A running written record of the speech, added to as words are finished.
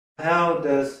How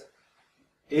does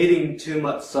eating too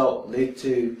much salt lead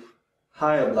to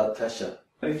higher blood pressure?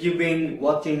 If you've been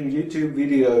watching YouTube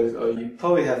videos, or you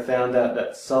probably have found out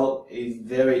that salt is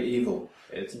very evil.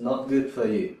 It's not good for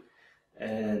you,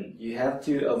 and you have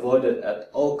to avoid it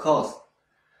at all costs.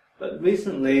 But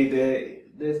recently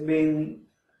there's been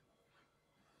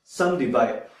some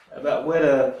debate about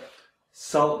whether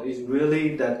salt is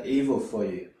really that evil for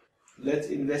you. Let's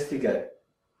investigate.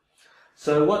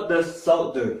 So what does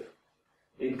salt do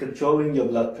in controlling your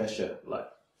blood pressure? Like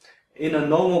in a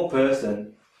normal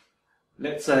person,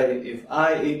 let's say if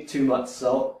I eat too much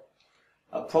salt,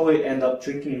 I'll probably end up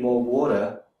drinking more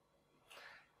water,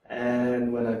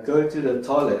 and when I go to the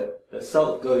toilet, the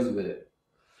salt goes with it,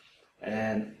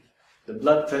 and the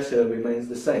blood pressure remains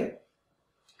the same.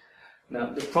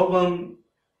 Now the problem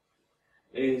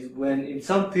is when in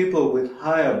some people with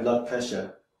higher blood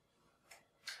pressure,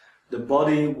 the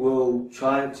body will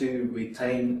try to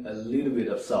retain a little bit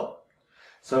of salt.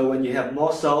 So when you have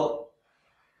more salt,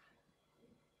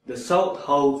 the salt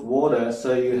holds water,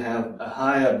 so you have a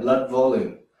higher blood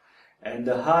volume, and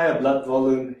the higher blood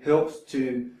volume helps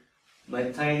to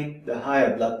maintain the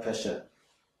higher blood pressure.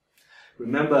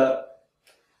 Remember,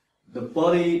 the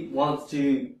body wants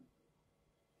to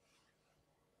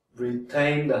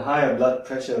retain the higher blood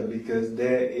pressure because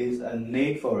there is a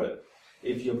need for it.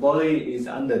 If your body is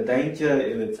under danger,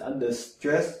 if it's under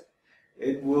stress,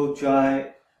 it will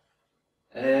try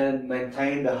and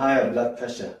maintain the higher blood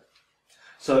pressure.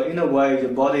 So in a way, your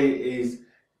body is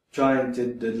trying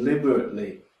to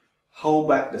deliberately hold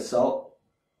back the salt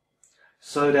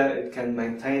so that it can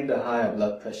maintain the higher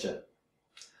blood pressure.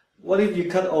 What if you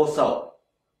cut all salt?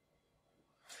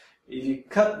 If you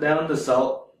cut down the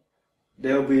salt,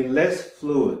 there will be less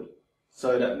fluid.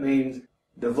 So that means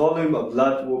the volume of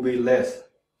blood will be less.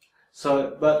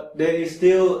 But there is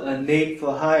still a need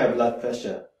for higher blood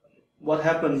pressure. What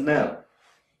happens now?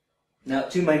 Now,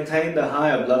 to maintain the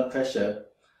higher blood pressure,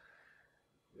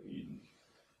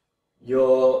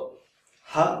 your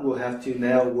heart will have to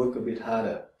now work a bit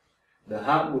harder. The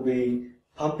heart will be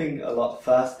pumping a lot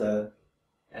faster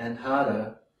and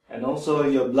harder, and also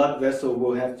your blood vessel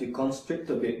will have to constrict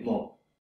a bit more.